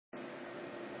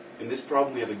In this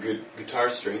problem we have a good guitar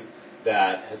string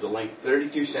that has a length of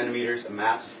 32 centimeters, a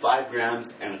mass of 5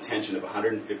 grams, and a tension of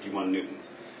 151 newtons.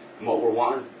 And what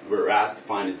we're asked to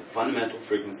find is the fundamental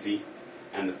frequency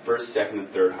and the first, second, and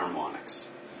third harmonics.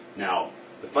 Now,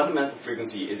 the fundamental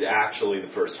frequency is actually the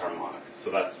first harmonic,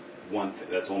 so that's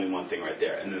only one thing right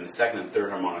there. And then the second and third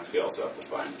harmonics we also have to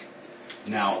find.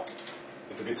 Now,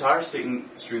 if the guitar string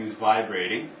is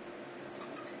vibrating,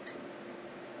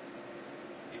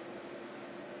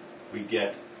 we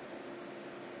get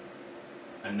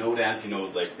a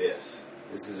node-antinode like this.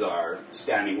 This is our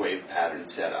standing wave pattern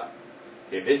setup.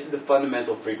 Okay, this is the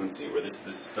fundamental frequency, where this is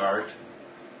the start,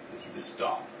 this is the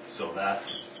stop. So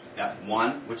that's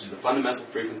F1, which is the fundamental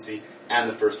frequency, and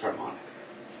the first harmonic.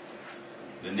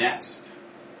 The next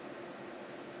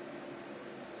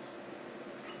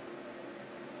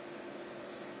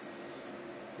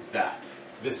is that.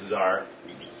 This is our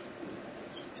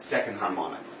second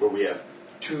harmonic, where we have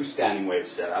 2 standing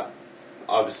waves set up.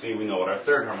 Obviously, we know what our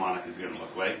third harmonic is going to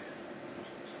look like.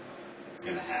 It's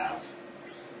going to have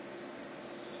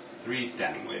 3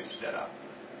 standing waves set up.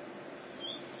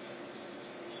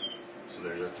 So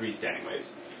there's our 3 standing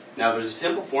waves. Now there's a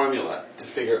simple formula to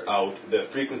figure out the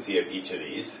frequency of each of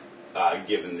these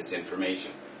given this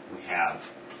information. We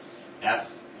have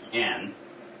Fn,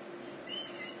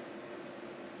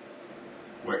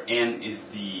 where n is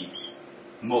the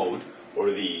mode, or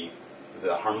the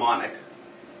harmonic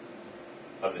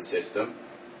of the system.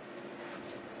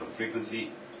 So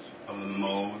frequency of the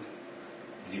mode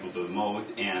is equal to the mode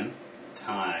n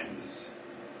times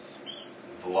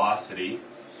velocity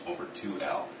over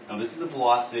 2L. Now this is the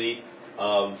velocity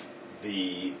of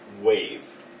the wave.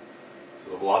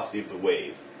 So the velocity of the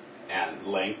wave, and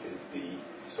length is the,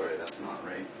 sorry, that's not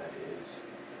right, that is,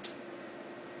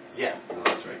 yeah, no,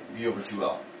 that's right, v over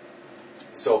 2L.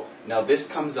 So now this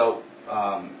comes out,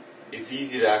 it's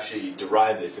easy to actually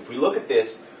derive this. If we look at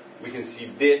this, we can see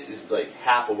this is like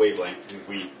half a wavelength. If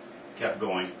we kept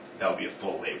going, that would be a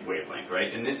full wavelength,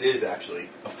 right? And this is actually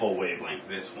a full wavelength,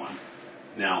 this one.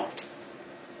 Now,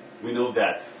 we know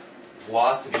that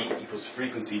velocity equals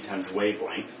frequency times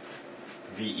wavelength.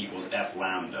 V equals F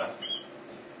lambda.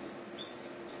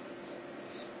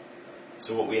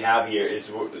 So what we have here is,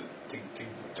 to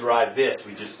derive this,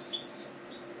 we just,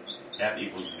 F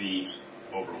equals V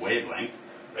over wavelength,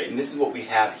 right? And this is what we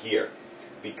have here,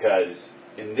 because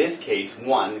in this case,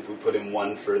 1, if we put in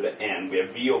 1 for the n, we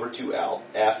have V over 2L.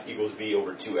 F equals V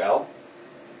over 2L.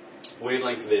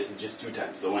 Wavelength of this is just 2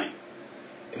 times the length.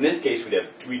 In this case,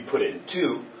 we'd put in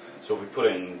 2. So if we put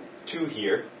in 2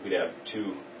 here, we'd have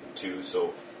 2, 2.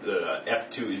 So the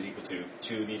F2 is equal to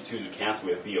 2. These 2's would cancel.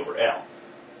 We have V over L.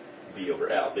 V over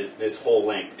L. This whole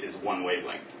length is 1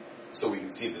 wavelength. So we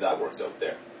can see that that works out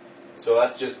there. So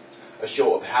that's just a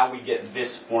show of how we get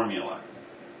this formula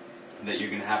that you're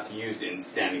going to have to use in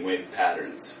standing wave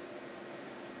patterns.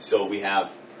 So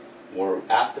we're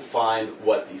asked to find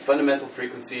what the fundamental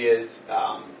frequency is,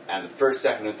 and the first,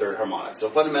 second, and third harmonic. So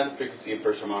fundamental frequency and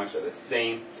first harmonics are the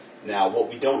same. Now what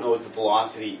we don't know is the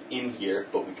velocity in here,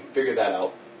 but we can figure that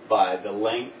out by the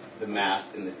length, the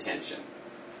mass, and the tension.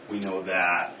 We know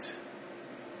that.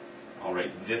 I'll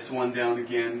write this one down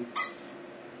again.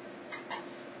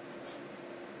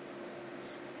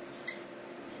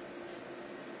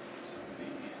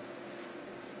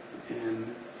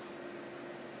 N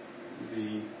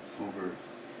V over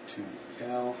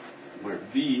 2L, where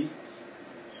V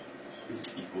is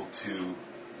equal to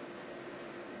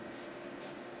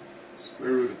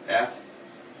square root of F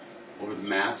over the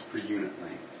mass per unit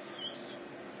length.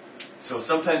 So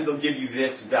sometimes they'll give you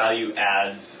this value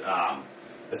as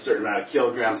a certain amount of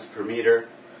kilograms per meter.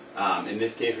 In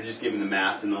this case, we're just given the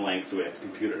mass and the length, so we have to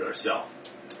compute it ourselves.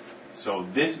 So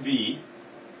this V,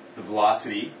 the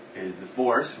velocity, is the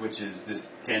force, which is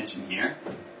this tension here,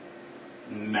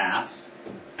 mass,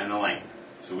 and the length.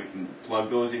 So we can plug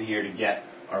those in here to get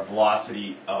our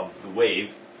velocity of the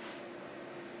wave,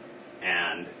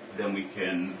 and then we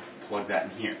can plug that in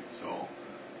here. So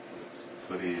let's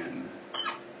put in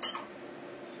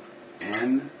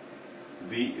N.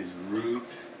 V is root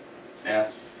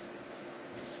F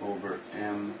over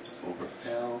M over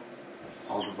L,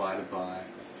 all divided by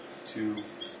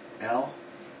 2L.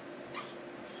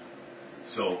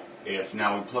 So if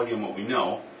now we plug in what we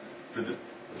know, for the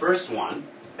first one,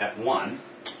 F1,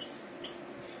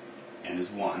 n is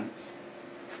 1,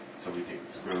 so we take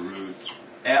the square root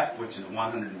F, which is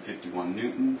 151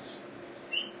 newtons,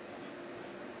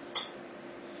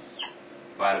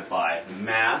 divided by the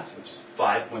mass, which is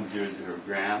 5.00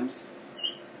 grams,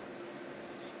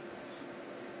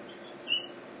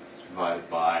 divided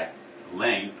by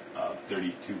length of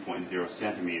 32.0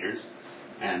 centimeters,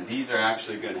 And these are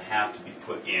actually going to have to be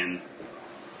put in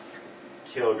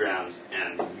kilograms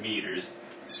and meters.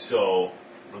 So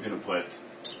we're going to put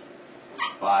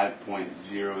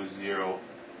 5.00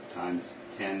 times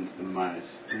 10 to the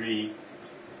minus 3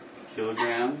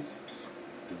 kilograms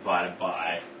divided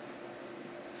by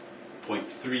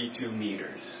 0.32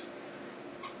 meters.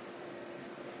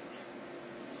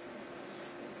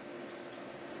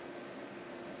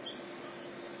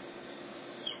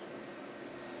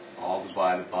 All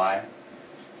divided by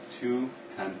 2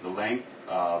 times the length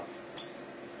of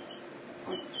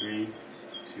 0.32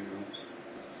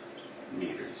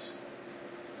 meters.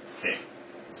 Okay,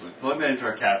 so we plug that into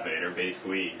our calculator.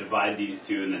 Basically, divide these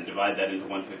two and then divide that into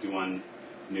 151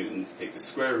 newtons. Take the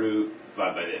square root,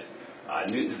 divide by this.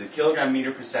 Newton is a kilogram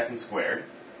meter per second squared.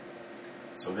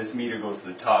 So this meter goes to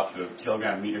the top, so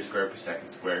kilogram meter squared per second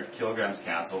squared. Kilograms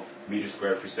cancel, meter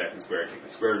squared per second squared. Take the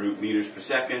square root meters per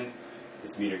second.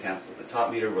 This meter cancels with the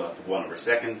top meter. We're left with 1 over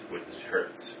seconds, which is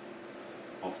hertz.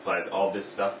 Multiply all this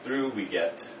stuff through, we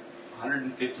get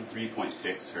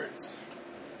 153.6 hertz.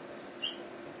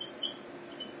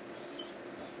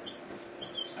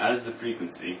 That is the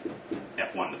frequency,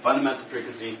 F1, the fundamental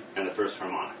frequency, and the first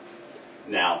harmonic.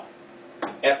 Now,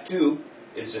 F2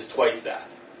 is just twice that.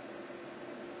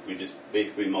 We just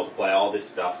basically multiply all this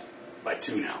stuff by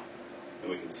 2 now.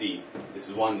 And we can see this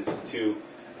is 1, this is 2,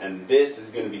 and this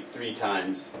is going to be 3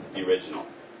 times the original.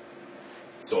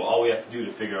 So all we have to do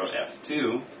to figure out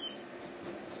F2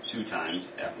 is 2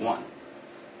 times F1.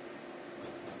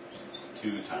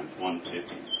 2 times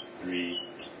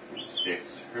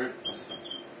 153.6 hertz,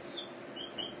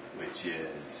 which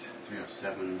is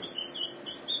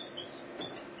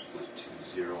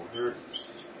 307.20 hertz.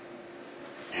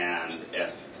 And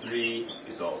F3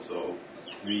 is also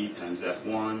 3 times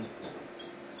F1,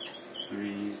 3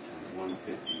 times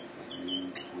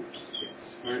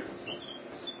 153.6 hertz,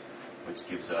 which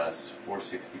gives us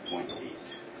 460.8.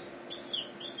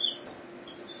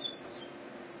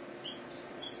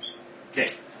 Okay,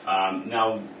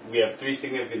 now we have 3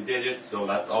 significant digits, so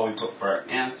that's all we put for our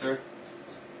answer.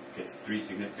 Get to 3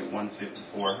 significant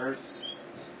 154 hertz.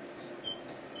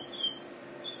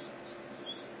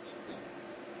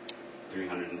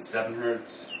 307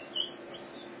 hertz.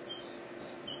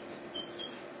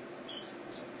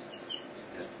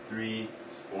 F3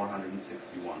 is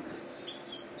 461 hertz.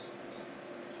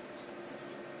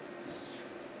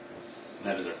 And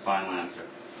that is our final answer.